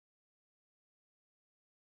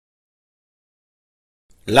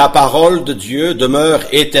La parole de Dieu demeure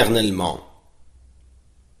éternellement.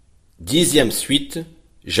 10e suite,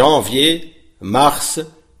 janvier-mars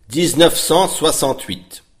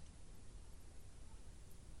 1968.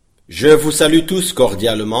 Je vous salue tous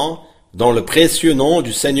cordialement, dans le précieux nom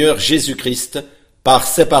du Seigneur Jésus-Christ, par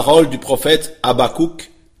ces paroles du prophète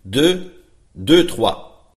Habakkuk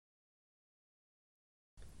 2:3.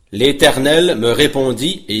 L'Éternel me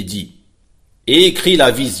répondit et dit: écris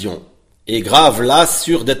la vision, et grave-la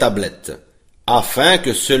sur des tablettes, afin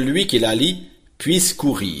que celui qui la lit puisse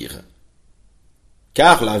courir.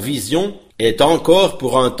 Car la vision est encore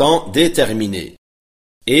pour un temps déterminé,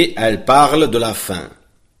 et elle parle de la fin,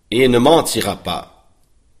 et ne mentira pas.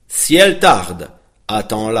 Si elle tarde,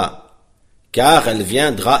 attends-la, car elle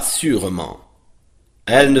viendra sûrement.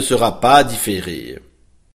 Elle ne sera pas différée.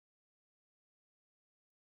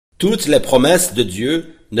 Toutes les promesses de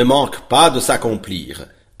Dieu ne manquent pas de s'accomplir,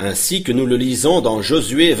 ainsi que nous le lisons dans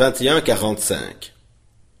Josué 21:45.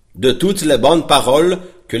 De toutes les bonnes paroles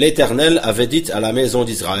que l'Éternel avait dites à la maison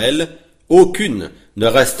d'Israël, aucune ne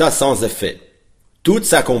resta sans effet. Toutes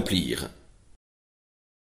s'accomplirent.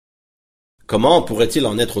 Comment pourrait-il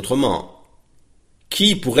en être autrement?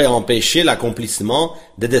 Qui pourrait empêcher l'accomplissement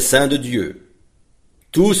des desseins de Dieu?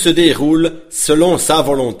 Tout se déroule selon sa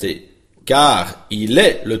volonté, car il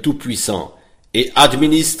est le Tout-Puissant et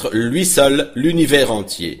administre lui seul l'univers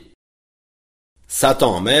entier.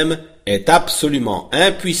 Satan même est absolument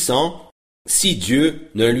impuissant si Dieu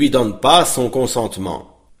ne lui donne pas son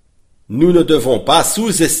consentement. Nous ne devons pas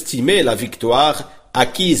sous-estimer la victoire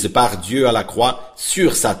acquise par Dieu à la croix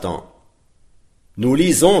sur Satan. Nous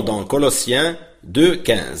lisons dans Colossiens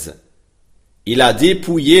 2:15. Il a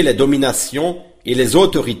dépouillé les dominations et les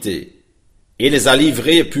autorités, et les a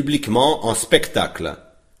livrées publiquement en spectacle,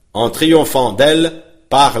 en triomphant d'elles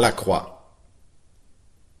par la croix.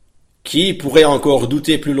 Qui pourrait encore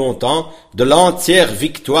douter plus longtemps de l'entière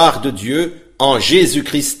victoire de Dieu en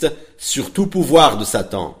Jésus-Christ sur tout pouvoir de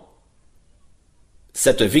Satan?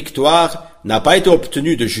 Cette victoire n'a pas été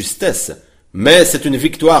obtenue de justesse, mais c'est une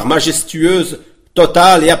victoire majestueuse,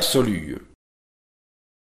 totale et absolue.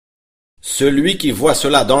 Celui qui voit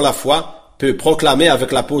cela dans la foi peut proclamer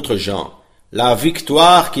avec l'apôtre Jean: la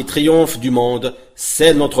victoire qui triomphe du monde,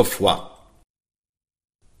 c'est notre foi.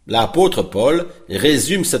 L'apôtre Paul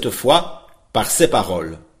résume cette foi par ces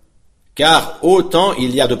paroles: car autant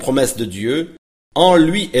il y a de promesses de Dieu, en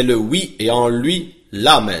lui est le oui et en lui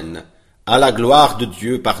l'amen, à la gloire de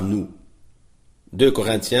Dieu par nous. 2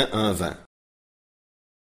 Corinthiens 1:20.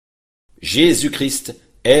 Jésus-Christ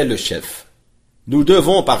est le chef. Nous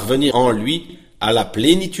devons parvenir en lui à la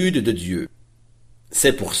plénitude de Dieu.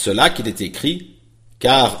 C'est pour cela qu'il est écrit: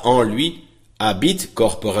 car en lui habite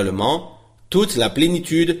corporellement toute la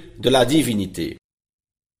plénitude de la divinité.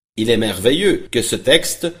 Il est merveilleux que ce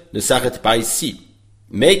texte ne s'arrête pas ici,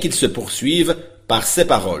 mais qu'il se poursuive par ces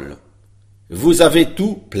paroles: vous avez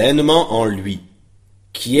tout pleinement en lui,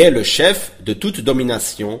 qui est le chef de toute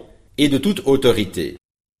domination et de toute autorité.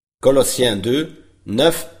 Colossiens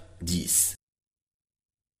 2:9-10.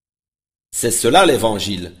 C'est cela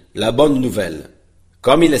l'Évangile, la bonne nouvelle.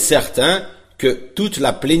 Comme il est certain que toute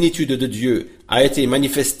la plénitude de Dieu a été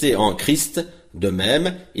manifestée en Christ, de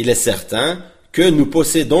même, il est certain que nous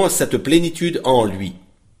possédons cette plénitude en lui.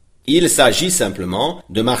 Il s'agit simplement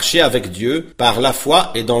de marcher avec Dieu par la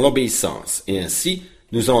foi et dans l'obéissance, et ainsi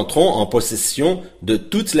nous entrons en possession de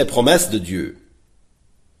toutes les promesses de Dieu.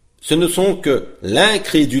 Ce ne sont que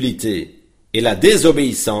l'incrédulité et la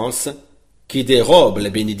désobéissance qui dérobent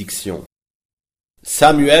les bénédictions.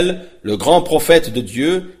 Samuel, le grand prophète de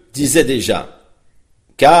Dieu, disait déjà: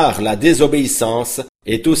 car la désobéissance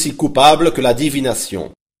est aussi coupable que la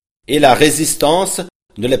divination, et la résistance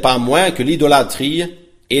ne l'est pas moins que l'idolâtrie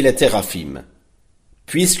et les théraphim.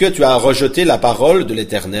 Puisque tu as rejeté la parole de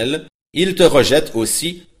l'Éternel, il te rejette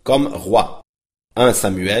aussi comme roi. 1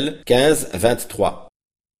 Samuel 15:23.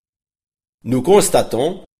 Nous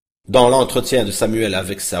constatons, dans l'entretien de Samuel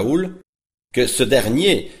avec Saoul, que ce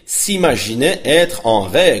dernier s'imaginait être en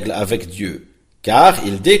règle avec Dieu, car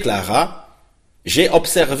il déclara: j'ai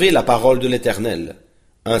observé la parole de l'Éternel.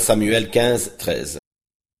 1 Samuel 15:13.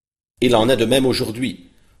 Il en est de même aujourd'hui.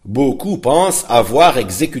 Beaucoup pensent avoir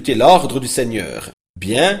exécuté l'ordre du Seigneur,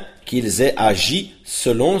 bien qu'ils aient agi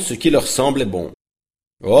selon ce qui leur semblait bon.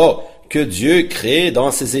 Oh, que Dieu crée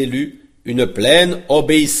dans ses élus une pleine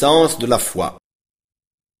obéissance de la foi.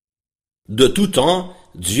 De tout temps,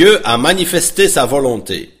 Dieu a manifesté sa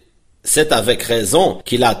volonté. C'est avec raison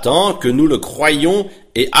qu'il attend que nous le croyions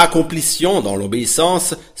et accomplissions dans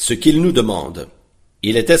l'obéissance ce qu'il nous demande.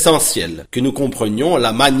 Il est essentiel que nous comprenions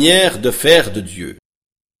la manière de faire de Dieu.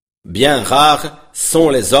 Bien rares sont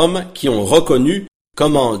les hommes qui ont reconnu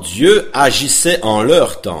comment Dieu agissait en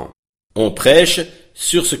leur temps. On prêche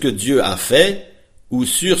sur ce que Dieu a fait ou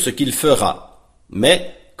sur ce qu'il fera.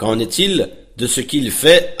 Mais qu'en est-il de ce qu'il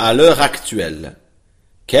fait à l'heure actuelle?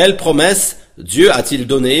 Quelles promesses Dieu a-t-il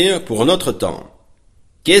données pour notre temps?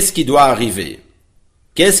 Qu'est-ce qui doit arriver?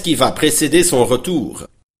 Qu'est-ce qui va précéder son retour?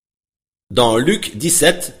 Dans Luc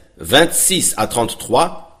 17, 26 à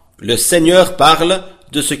 33, le Seigneur parle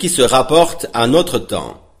de ce qui se rapporte à notre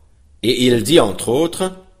temps. Et il dit entre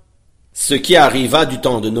autres, « Ce qui arriva du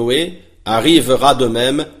temps de Noé arrivera de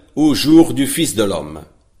même au jour du Fils de l'homme. »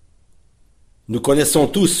 Nous connaissons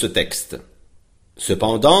tous ce texte.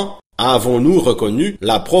 Cependant, avons-nous reconnu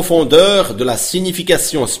la profondeur de la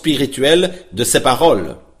signification spirituelle de ces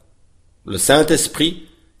paroles? Le Saint-Esprit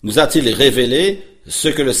nous a-t-il révélé ce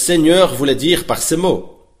que le Seigneur voulait dire par ces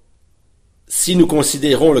mots? Si nous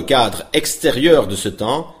considérons le cadre extérieur de ce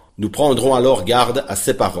temps, nous prendrons alors garde à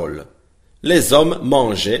ces paroles. Les hommes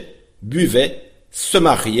mangeaient, buvaient, se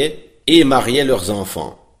mariaient et mariaient leurs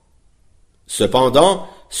enfants. Cependant,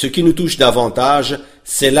 ce qui nous touche davantage,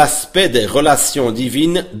 c'est l'aspect des relations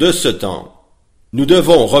divines de ce temps. Nous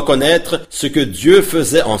devons reconnaître ce que Dieu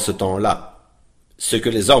faisait en ce temps-là. Ce que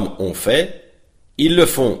les hommes ont fait, ils le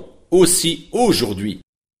font aussi aujourd'hui.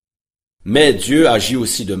 Mais Dieu agit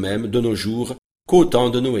aussi de même de nos jours qu'au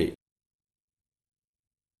temps de Noé.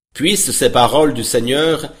 Puissent ces paroles du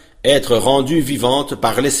Seigneur être rendues vivantes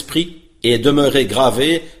par l'Esprit et demeurer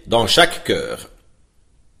gravées dans chaque cœur.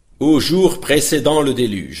 Au jour précédant le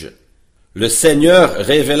déluge, le Seigneur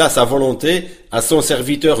révéla sa volonté à son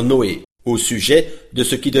serviteur Noé au sujet de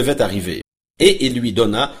ce qui devait arriver, et il lui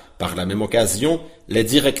donna, par la même occasion, les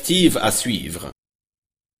directives à suivre.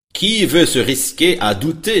 Qui veut se risquer à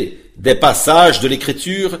douter des passages de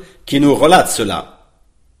l'Écriture qui nous relatent cela?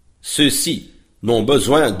 Ceux-ci n'ont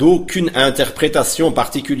besoin d'aucune interprétation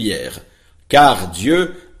particulière, car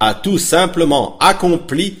Dieu a tout simplement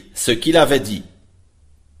accompli ce qu'il avait dit.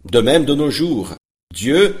 De même de nos jours,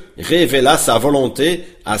 Dieu révéla sa volonté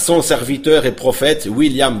à son serviteur et prophète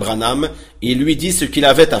William Branham et lui dit ce qu'il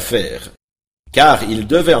avait à faire, car il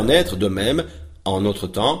devait en être de même en notre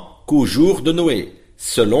temps qu'au jour de Noé,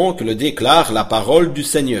 selon que le déclare la parole du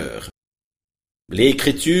Seigneur.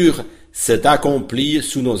 L'Écriture s'est accomplie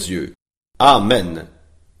sous nos yeux. Amen.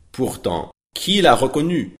 Pourtant, qui l'a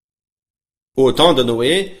reconnu? Au temps de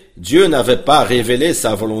Noé, Dieu n'avait pas révélé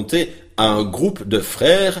sa volonté à un groupe de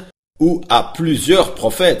frères ou à plusieurs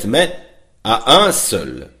prophètes, mais à un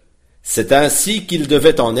seul. C'est ainsi qu'il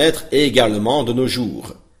devait en être également de nos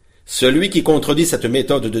jours. Celui qui contredit cette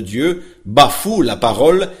méthode de Dieu bafoue la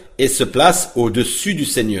parole et se place au-dessus du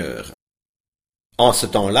Seigneur. En ce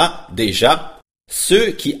temps-là, déjà,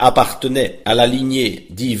 ceux qui appartenaient à la lignée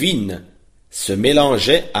divine se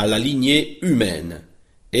mélangeaient à la lignée humaine.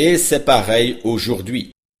 Et c'est pareil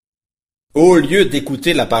aujourd'hui. Au lieu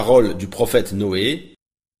d'écouter la parole du prophète Noé,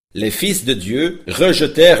 les fils de Dieu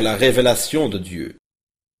rejetèrent la révélation de Dieu.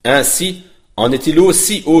 Ainsi en est-il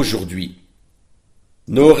aussi aujourd'hui.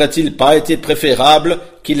 N'aurait-il pas été préférable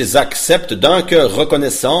qu'ils acceptent d'un cœur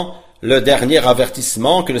reconnaissant le dernier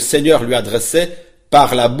avertissement que le Seigneur lui adressait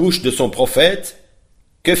par la bouche de son prophète?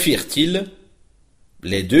 Que firent-ils?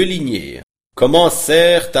 Les deux lignées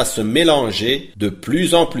commencèrent à se mélanger de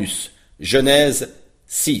plus en plus. Genèse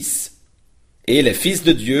 6. Et les fils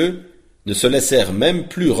de Dieu ne se laissèrent même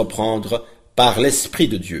plus reprendre par l'Esprit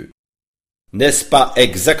de Dieu. N'est-ce pas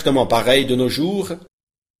exactement pareil de nos jours?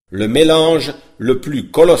 Le mélange le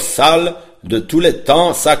plus colossal de tous les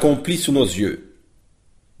temps s'accomplit sous nos yeux.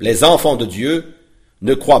 Les enfants de Dieu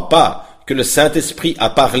ne croient pas que le Saint-Esprit a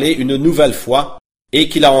parlé une nouvelle fois et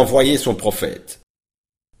qu'il a envoyé son prophète.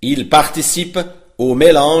 Ils participent au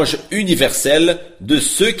mélange universel de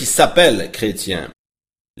ceux qui s'appellent chrétiens.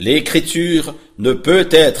 L'Écriture ne peut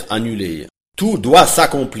être annulée. Tout doit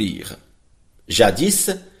s'accomplir. Jadis,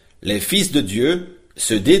 les fils de Dieu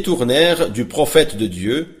se détournèrent du prophète de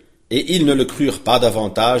Dieu et ils ne le crurent pas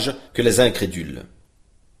davantage que les incrédules.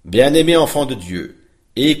 Bien-aimés enfants de Dieu,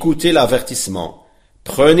 écoutez l'avertissement,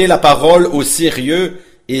 prenez la parole au sérieux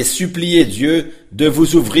et suppliez Dieu de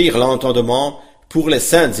vous ouvrir l'entendement pour les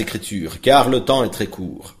saintes Écritures, car le temps est très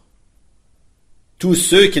court. Tous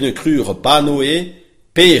ceux qui ne crurent pas Noé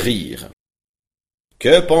périrent.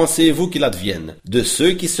 Que pensez-vous qu'il advienne de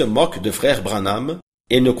ceux qui se moquent de frère Branham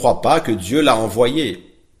et ne croient pas que Dieu l'a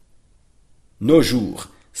envoyé? Nos jours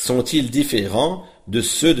sont-ils différents de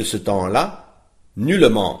ceux de ce temps-là?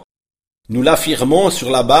 Nullement. Nous l'affirmons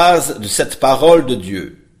sur la base de cette parole de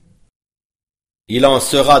Dieu. Il en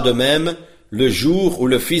sera de même le jour où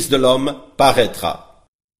le Fils de l'homme paraîtra.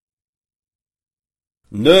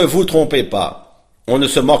 Ne vous trompez pas, on ne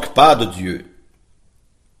se moque pas de Dieu.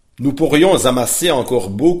 Nous pourrions amasser encore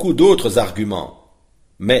beaucoup d'autres arguments,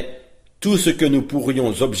 mais tout ce que nous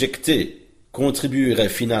pourrions objecter contribuerait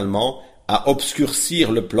finalement à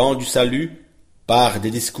obscurcir le plan du salut par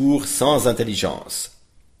des discours sans intelligence.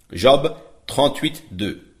 Job 38,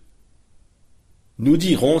 2. Nous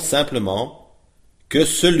dirons simplement que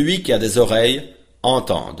celui qui a des oreilles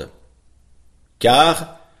entende.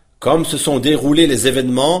 Car, comme se sont déroulés les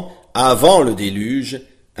événements avant le déluge,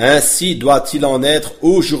 ainsi doit-il en être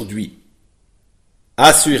aujourd'hui.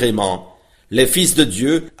 Assurément, les fils de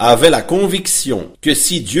Dieu avaient la conviction que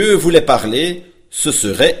si Dieu voulait parler, ce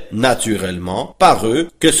serait naturellement par eux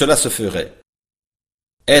que cela se ferait.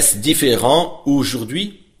 Est-ce différent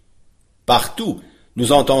aujourd'hui? Partout,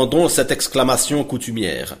 nous entendons cette exclamation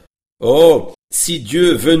coutumière. Oh, si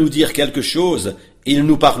Dieu veut nous dire quelque chose, il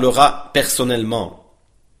nous parlera personnellement.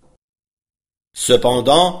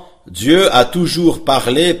 Cependant, Dieu a toujours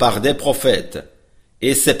parlé par des prophètes,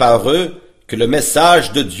 et c'est par eux que le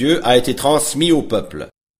message de Dieu a été transmis au peuple.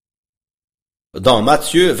 Dans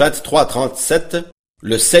Matthieu 23, 37,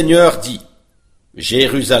 le Seigneur dit «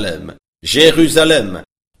 Jérusalem, Jérusalem,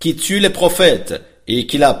 qui tue les prophètes et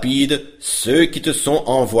qui lapide ceux qui te sont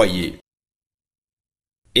envoyés. »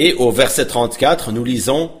 Et au verset 34, nous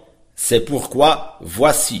lisons « C'est pourquoi,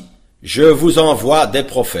 voici, je vous envoie des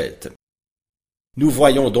prophètes. » Nous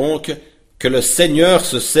voyons donc que le Seigneur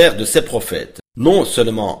se sert de ses prophètes, non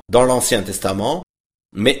seulement dans l'Ancien Testament,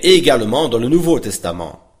 mais également dans le Nouveau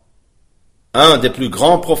Testament. Un des plus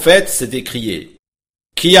grands prophètes s'est écrié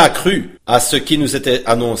 « Qui a cru à ce qui nous était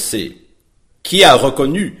annoncé? Qui a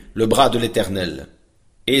reconnu le bras de l'Éternel »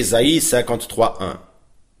 Ésaïe 53, 1.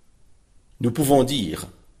 Nous pouvons dire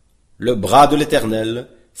 « Le bras de l'Éternel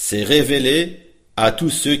s'est révélé à tous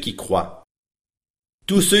ceux qui croient. »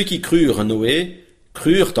 Tous ceux qui crurent Noé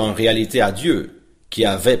crurent en réalité à Dieu, qui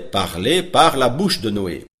avait parlé par la bouche de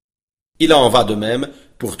Noé. Il en va de même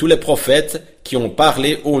pour tous les prophètes qui ont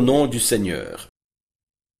parlé au nom du Seigneur.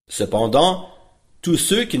 Cependant, tous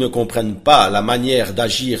ceux qui ne comprennent pas la manière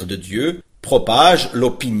d'agir de Dieu propagent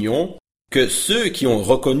l'opinion que ceux qui ont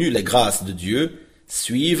reconnu les grâces de Dieu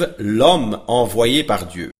suivent l'homme envoyé par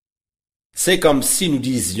Dieu. C'est comme si nous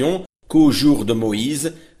disions qu'au jour de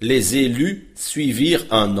Moïse, les élus suivirent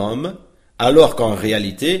un homme, alors qu'en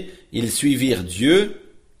réalité, ils suivirent Dieu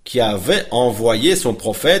qui avait envoyé son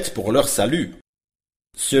prophète pour leur salut.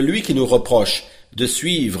 Celui qui nous reproche de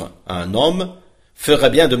suivre un homme ferait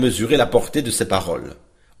bien de mesurer la portée de ses paroles.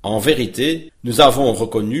 En vérité, nous avons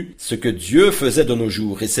reconnu ce que Dieu faisait de nos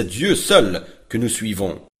jours, et c'est Dieu seul que nous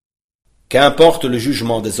suivons. Qu'importe le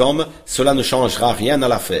jugement des hommes, cela ne changera rien à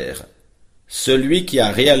l'affaire. Celui qui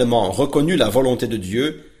a réellement reconnu la volonté de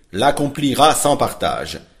Dieu l'accomplira sans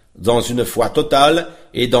partage, dans une foi totale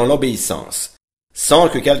et dans l'obéissance, sans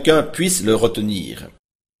que quelqu'un puisse le retenir.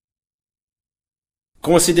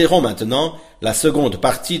 Considérons maintenant la seconde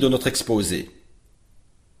partie de notre exposé.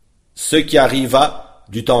 Ce qui arriva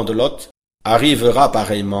du temps de Lot arrivera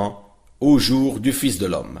pareillement au jour du Fils de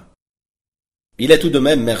l'homme. Il est tout de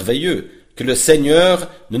même merveilleux que le Seigneur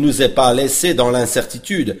ne nous ait pas laissés dans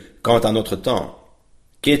l'incertitude quant à notre temps.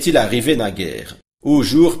 Qu'est-il arrivé naguère, au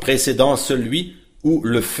jour précédant celui où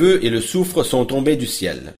le feu et le soufre sont tombés du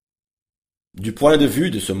ciel? Du point de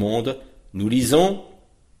vue de ce monde, nous lisons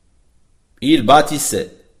 « Il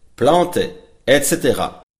bâtissait, plantait, etc. »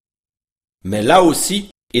 Mais là aussi,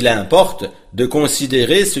 il importe de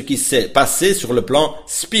considérer ce qui s'est passé sur le plan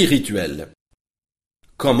spirituel.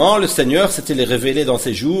 Comment le Seigneur s'est-il révélé dans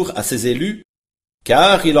ces jours à ses élus?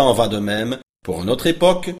 Car il en va de même pour notre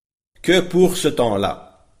époque que pour ce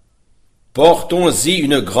temps-là. Portons-y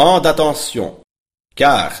une grande attention,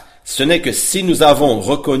 car ce n'est que si nous avons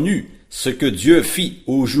reconnu ce que Dieu fit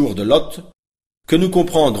au jour de Lot, que nous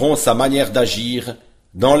comprendrons sa manière d'agir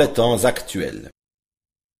dans les temps actuels.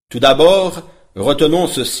 Tout d'abord, retenons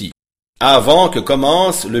ceci. Avant que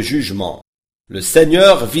commence le jugement, le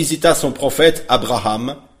Seigneur visita son prophète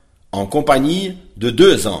Abraham en compagnie de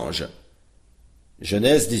 2 anges.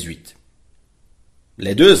 Genèse 18.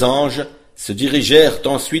 Les 2 anges se dirigèrent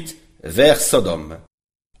ensuite vers Sodome,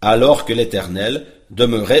 alors que l'Éternel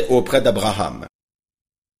demeurait auprès d'Abraham.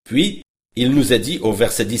 Puis, il nous est dit au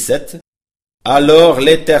verset 17, « Alors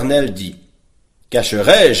l'Éternel dit,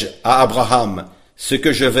 cacherai-je à Abraham ce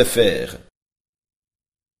que je vais faire ?»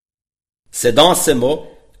 C'est dans ces mots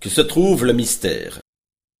que se trouve le mystère.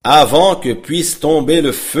 Avant que puisse tomber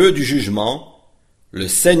le feu du jugement, le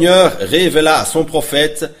Seigneur révéla à son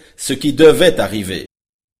prophète ce qui devait arriver.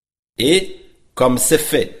 Et, comme ces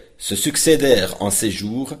faits se succédèrent en ces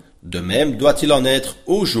jours, de même doit-il en être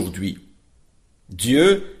aujourd'hui.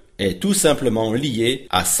 Dieu est tout simplement lié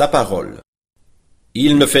à sa parole.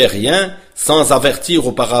 Il ne fait rien sans avertir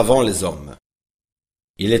auparavant les hommes.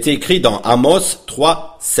 Il est écrit dans Amos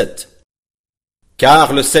 3, 7.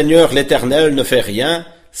 Car le Seigneur l'Éternel ne fait rien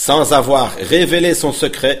sans avoir révélé son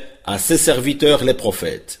secret à ses serviteurs les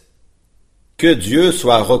prophètes. Que Dieu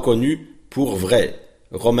soit reconnu pour vrai.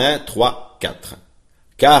 Romains 3, 4.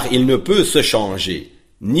 Car il ne peut se changer,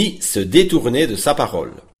 ni se détourner de sa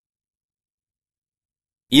parole.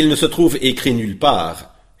 Il ne se trouve écrit nulle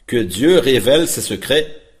part que Dieu révèle ses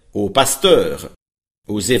secrets aux pasteurs,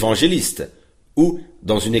 aux évangélistes ou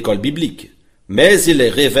dans une école biblique, mais il les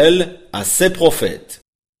révèle à ses prophètes.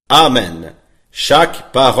 Amen.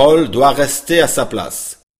 Chaque parole doit rester à sa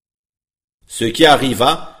place. Ce qui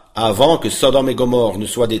arriva avant que Sodome et Gomorrhe ne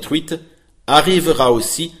soient détruites arrivera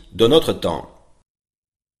aussi de notre temps.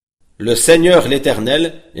 Le Seigneur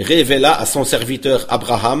l'Éternel révéla à son serviteur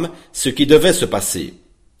Abraham ce qui devait se passer,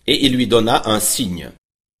 et il lui donna un signe.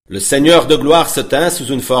 Le Seigneur de gloire se tint sous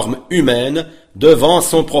une forme humaine devant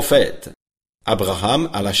son prophète. Abraham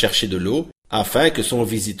alla chercher de l'eau afin que son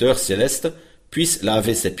visiteur céleste puisse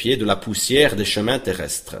laver ses pieds de la poussière des chemins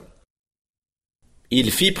terrestres.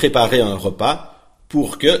 Il fit préparer un repas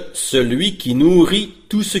pour que celui qui nourrit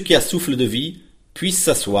tout ce qui a souffle de vie puisse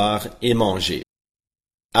s'asseoir et manger.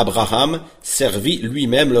 Abraham servit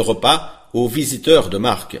lui-même le repas aux visiteurs de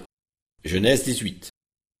Marc. Genèse 18.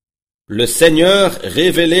 Le Seigneur,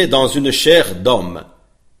 révélé dans une chair d'homme,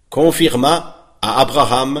 confirma à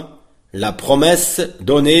Abraham la promesse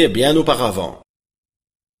donnée bien auparavant.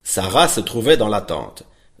 Sarah se trouvait dans la tente,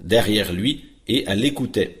 derrière lui, et elle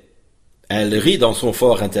l'écoutait. Elle rit dans son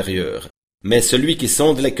fort intérieur. Mais celui qui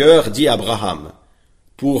sonde les cœurs dit à Abraham,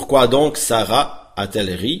 « Pourquoi donc Sarah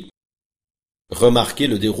a-t-elle ri ?» Remarquez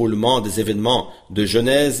le déroulement des événements de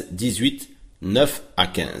Genèse 18, 9 à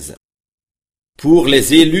 15. Pour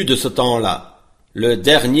les élus de ce temps-là, le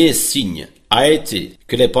dernier signe a été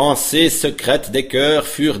que les pensées secrètes des cœurs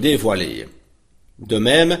furent dévoilées. De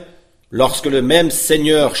même, lorsque le même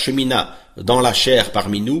Seigneur chemina dans la chair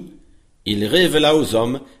parmi nous, il révéla aux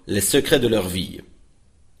hommes les secrets de leur vie.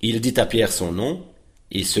 Il dit à Pierre son nom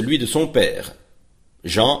et celui de son père.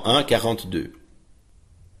 Jean 1, 42.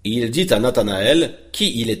 Il dit à Nathanaël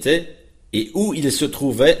qui il était et où il se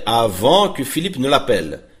trouvait avant que Philippe ne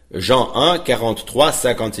l'appelle. Jean 1, 43,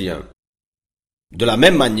 51. De la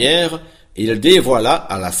même manière, il dévoila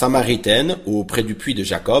à la Samaritaine auprès du puits de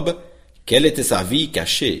Jacob quelle était sa vie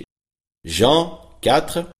cachée. Jean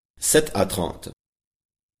 4, 7 à 30.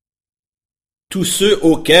 Tous ceux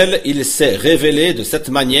auxquels il s'est révélé de cette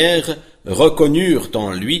manière reconnurent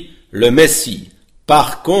en lui le Messie.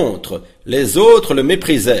 Par contre, les autres le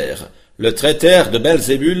méprisèrent, le traitèrent de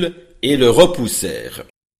Belzébul et le repoussèrent.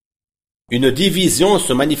 Une division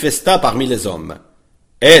se manifesta parmi les hommes.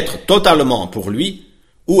 Être totalement pour lui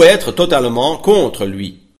ou être totalement contre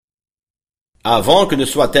lui. Avant que ne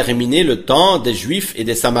soit terminé le temps des Juifs et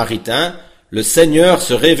des Samaritains, le Seigneur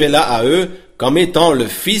se révéla à eux comme étant le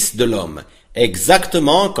Fils de l'homme,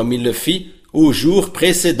 exactement comme il le fit au jour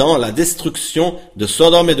précédant la destruction de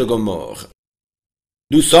Sodome et de Gomorrhe.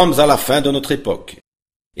 Nous sommes à la fin de notre époque,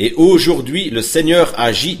 et aujourd'hui le Seigneur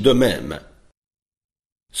agit de même.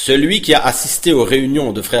 Celui qui a assisté aux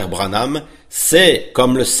réunions de frère Branham sait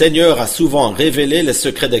comme le Seigneur a souvent révélé les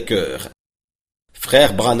secrets des cœurs.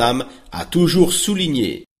 Frère Branham a toujours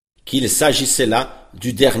souligné qu'il s'agissait là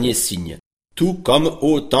du dernier signe, tout comme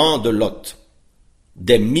au temps de Lot.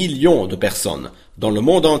 Des millions de personnes dans le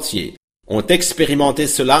monde entier ont expérimenté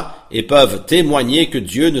cela et peuvent témoigner que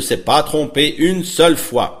Dieu ne s'est pas trompé une seule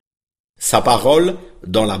fois. Sa parole,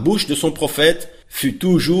 dans la bouche de son prophète, fut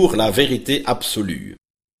toujours la vérité absolue.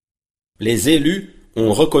 Les élus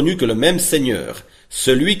ont reconnu que le même Seigneur,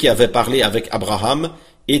 celui qui avait parlé avec Abraham,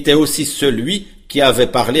 était aussi celui qui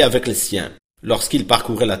avait parlé avec les siens lorsqu'il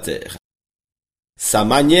parcourait la terre. Sa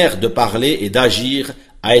manière de parler et d'agir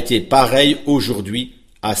a été pareille aujourd'hui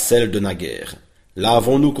à celle de naguère.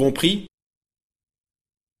 L'avons-nous compris?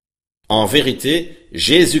 En vérité,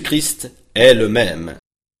 Jésus-Christ est le même.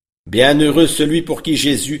 Bienheureux celui pour qui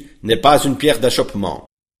Jésus n'est pas une pierre d'achoppement.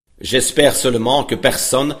 J'espère seulement que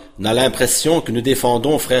personne n'a l'impression que nous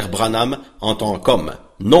défendons frère Branham en tant qu'homme.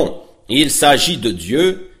 Non, il s'agit de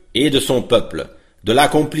Dieu et de son peuple, de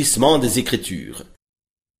l'accomplissement des Écritures.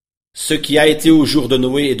 Ce qui a été au jour de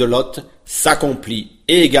Noé et de Lot s'accomplit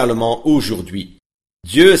également aujourd'hui.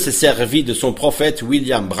 Dieu s'est servi de son prophète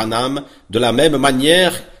William Branham de la même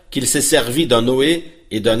manière qu'il s'est servi d'un Noé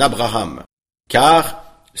et d'un Abraham, car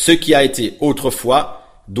ce qui a été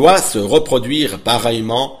autrefois doit se reproduire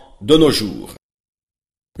pareillement de nos jours.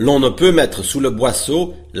 l'on ne peut mettre sous le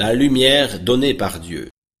boisseau la lumière donnée par Dieu.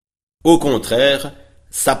 Au contraire,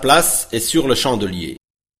 sa place est sur le chandelier.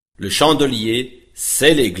 Le chandelier,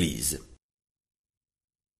 c'est l'Église.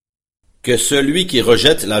 Que celui qui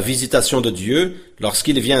rejette la visitation de Dieu,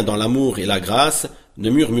 lorsqu'il vient dans l'amour et la grâce, ne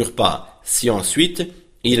murmure pas, si ensuite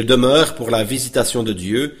il demeure pour la visitation de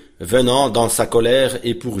Dieu, venant dans sa colère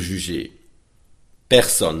et pour juger.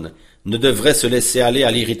 Personne ne devrait se laisser aller à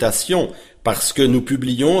l'irritation parce que nous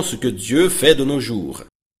publions ce que Dieu fait de nos jours.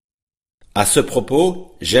 À ce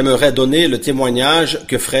propos, j'aimerais donner le témoignage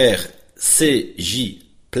que frère C.J.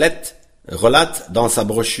 Plett relate dans sa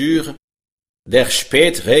brochure Der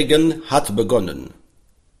Spätregen hat begonnen,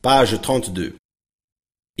 page 32.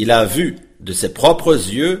 Il a vu de ses propres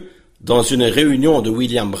yeux, dans une réunion de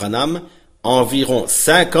William Branham, environ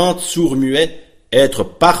 50 sourds-muets être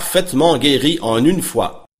parfaitement guéris en une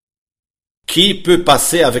fois. Qui peut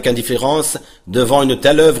passer avec indifférence devant une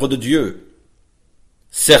telle œuvre de Dieu?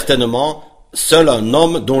 Certainement, seul un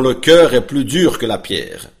homme dont le cœur est plus dur que la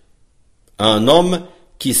pierre. Un homme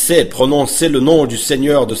qui sait prononcer le nom du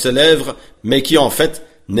Seigneur de ses lèvres, mais qui en fait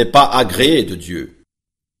n'est pas agréé de Dieu.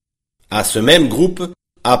 À ce même groupe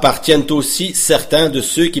appartiennent aussi certains de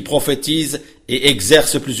ceux qui prophétisent et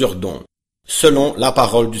exercent plusieurs dons, selon la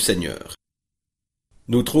parole du Seigneur.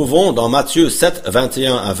 Nous trouvons dans Matthieu 7,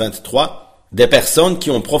 21 à 23, des personnes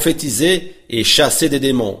qui ont prophétisé et chassé des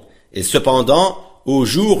démons, et cependant, au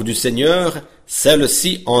jour du Seigneur,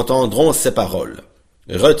 celles-ci entendront ces paroles.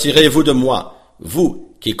 Retirez-vous de moi,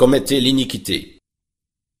 vous qui commettez l'iniquité.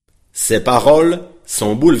 Ces paroles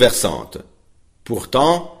sont bouleversantes.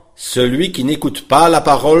 Pourtant, celui qui n'écoute pas la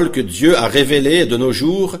parole que Dieu a révélée de nos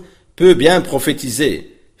jours peut bien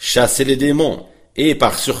prophétiser, chasser les démons et,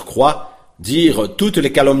 par surcroît, dire toutes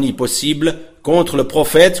les calomnies possibles contre le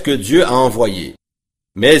prophète que Dieu a envoyé.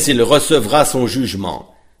 Mais il recevra son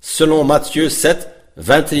jugement, selon Matthieu 7,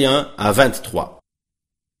 21 à 23.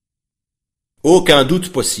 Aucun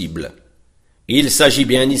doute possible. Il s'agit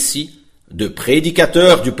bien ici de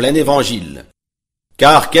prédicateurs du plein évangile.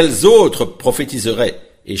 Car quels autres prophétiseraient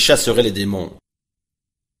et chasseraient les démons?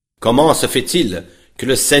 Comment se fait-il que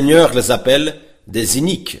le Seigneur les appelle des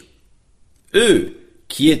iniques? Eux,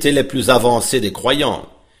 qui étaient les plus avancés des croyants,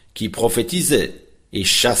 qui prophétisaient et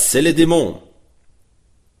chassaient les démons.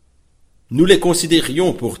 Nous les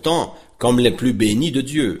considérions pourtant comme les plus bénis de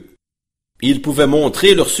Dieu. Ils pouvaient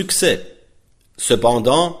montrer leur succès.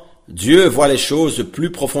 Cependant, Dieu voit les choses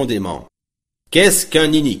plus profondément. Qu'est-ce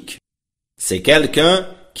qu'un inique? C'est quelqu'un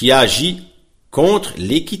qui agit contre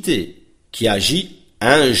l'équité, qui agit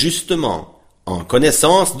injustement, en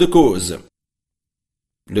connaissance de cause.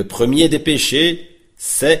 Le premier des péchés,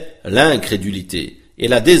 c'est l'incrédulité et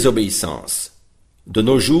la désobéissance. De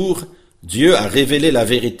nos jours, Dieu a révélé la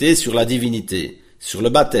vérité sur la divinité, sur le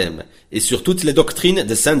baptême et sur toutes les doctrines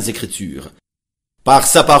des Saintes Écritures, par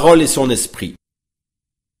sa parole et son esprit.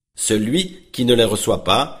 Celui qui ne les reçoit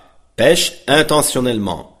pas pêche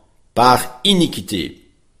intentionnellement, par iniquité,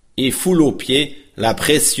 et foule aux pieds la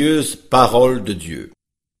précieuse parole de Dieu.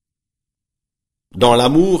 Dans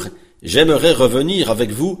l'amour, j'aimerais revenir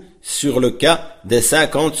avec vous sur le cas des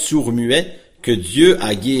 50 sourds-muets que Dieu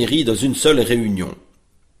a guéris dans une seule réunion.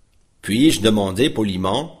 Puis-je demander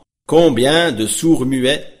poliment combien de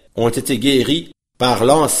sourds-muets ont été guéris par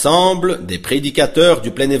l'ensemble des prédicateurs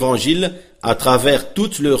du plein évangile à travers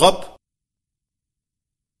toute l'Europe?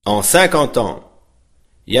 En 50 ans,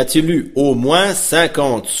 y a-t-il eu au moins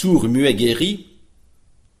 50 sourds-muets guéris?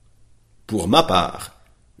 Pour ma part,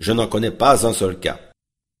 je n'en connais pas un seul cas.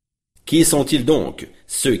 Qui sont-ils donc,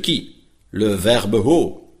 ceux qui, le verbe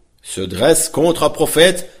haut, se dressent contre un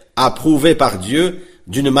prophète approuvé par Dieu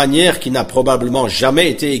d'une manière qui n'a probablement jamais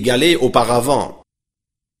été égalée auparavant?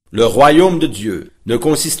 Le royaume de Dieu ne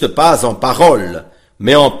consiste pas en paroles,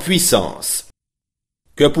 mais en puissance.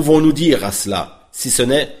 Que pouvons-nous dire à cela, si ce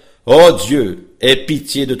n'est « Ô Dieu, aie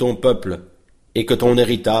pitié de ton peuple, et que ton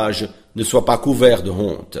héritage ne soit pas couvert de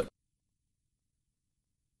honte ».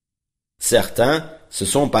 Certains se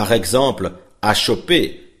sont par exemple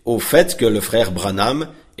achoppés au fait que le frère Branham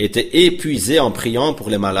était épuisé en priant pour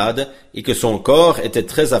les malades et que son corps était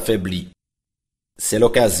très affaibli. C'est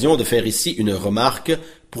l'occasion de faire ici une remarque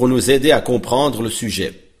pour nous aider à comprendre le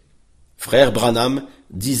sujet. Frère Branham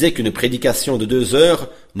disait qu'une prédication de 2 heures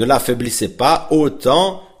ne l'affaiblissait pas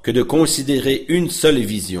autant que de considérer une seule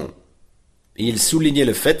vision. Il soulignait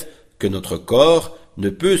le fait que notre corps ne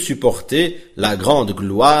peut supporter la grande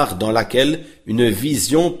gloire dans laquelle une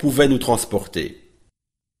vision pouvait nous transporter.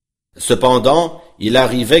 Cependant, il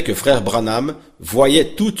arrivait que frère Branham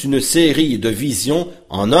voyait toute une série de visions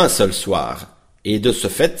en un seul soir, et de ce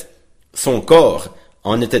fait, son corps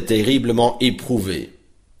en était terriblement éprouvé.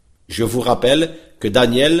 Je vous rappelle que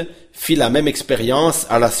Daniel fit la même expérience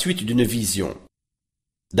à la suite d'une vision.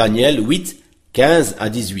 Daniel 8, 15 à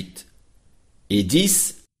 18 et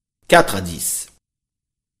 10, 4 à 10.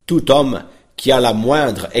 Tout homme qui a la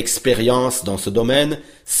moindre expérience dans ce domaine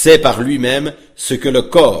sait par lui-même ce que le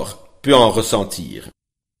corps peut en ressentir.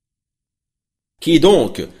 Qui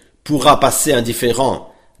donc pourra passer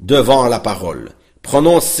indifférent devant la parole,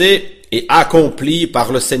 prononcée et accomplie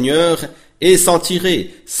par le Seigneur, et s'en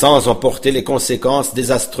tirer sans en porter les conséquences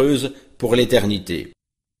désastreuses pour l'éternité?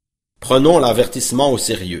 Prenons l'avertissement au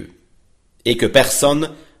sérieux, et que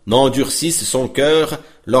personne n'endurcisse son cœur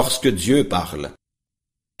lorsque Dieu parle.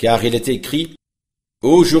 Car il est écrit: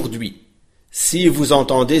 Aujourd'hui, si vous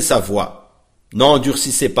entendez sa voix,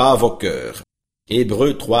 n'endurcissez pas vos cœurs.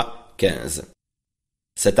 Hébreux 3, 15.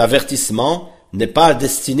 Cet avertissement n'est pas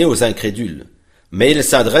destiné aux incrédules, mais il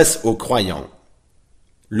s'adresse aux croyants.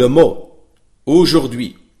 Le mot «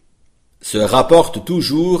 aujourd'hui » se rapporte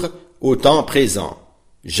toujours au temps présent,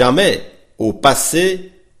 jamais au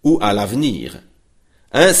passé ou à l'avenir.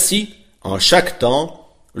 Ainsi, en chaque temps,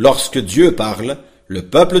 lorsque Dieu parle, le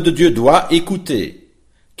peuple de Dieu doit écouter,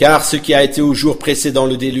 car ce qui a été au jour précédent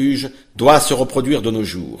le déluge doit se reproduire de nos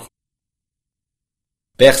jours.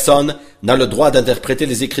 Personne n'a le droit d'interpréter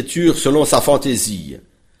les Écritures selon sa fantaisie,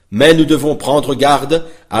 mais nous devons prendre garde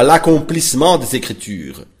à l'accomplissement des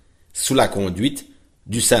Écritures, sous la conduite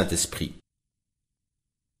du Saint-Esprit.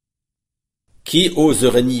 Qui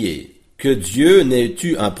oserait nier que Dieu n'ait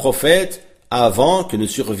eu un prophète avant que ne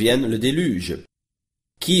survienne le déluge?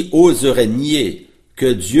 Qui oserait nier que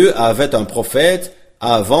Dieu avait un prophète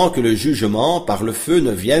avant que le jugement par le feu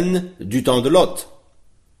ne vienne du temps de Lot?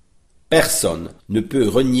 Personne ne peut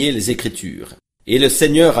renier les Écritures, et le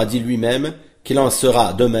Seigneur a dit lui-même qu'il en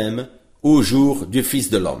sera de même au jour du Fils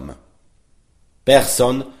de l'homme.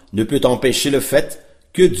 Personne ne peut empêcher le fait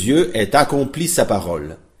que Dieu ait accompli sa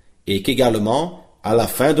parole, et qu'également, à la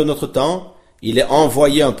fin de notre temps, il ait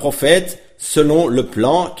envoyé un prophète selon le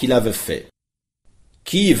plan qu'il avait fait.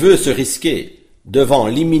 Qui veut se risquer devant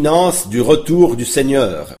l'imminence du retour du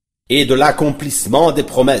Seigneur et de l'accomplissement des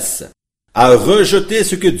promesses, à rejeter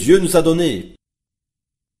ce que Dieu nous a donné?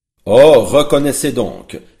 Oh, reconnaissez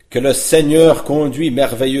donc que le Seigneur conduit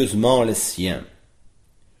merveilleusement les siens.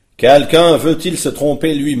 Quelqu'un veut-il se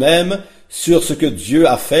tromper lui-même sur ce que Dieu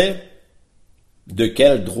a fait? De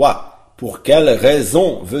quel droit, pour quelle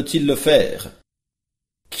raison veut-il le faire?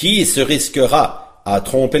 Qui se risquera à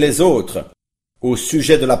tromper les autres au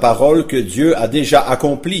sujet de la parole que Dieu a déjà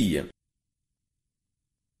accomplie?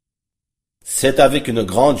 C'est avec une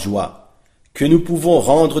grande joie que nous pouvons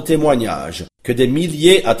rendre témoignage que des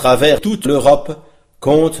milliers à travers toute l'Europe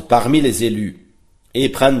comptent parmi les élus et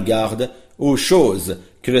prennent garde aux choses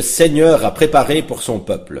que le Seigneur a préparées pour son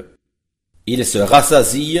peuple. Ils se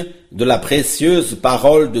rassasient de la précieuse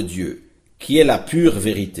parole de Dieu, qui est la pure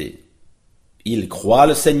vérité. Ils croient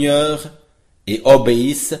le Seigneur et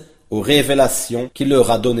obéissent aux révélations qu'il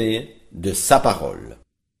leur a données de sa parole.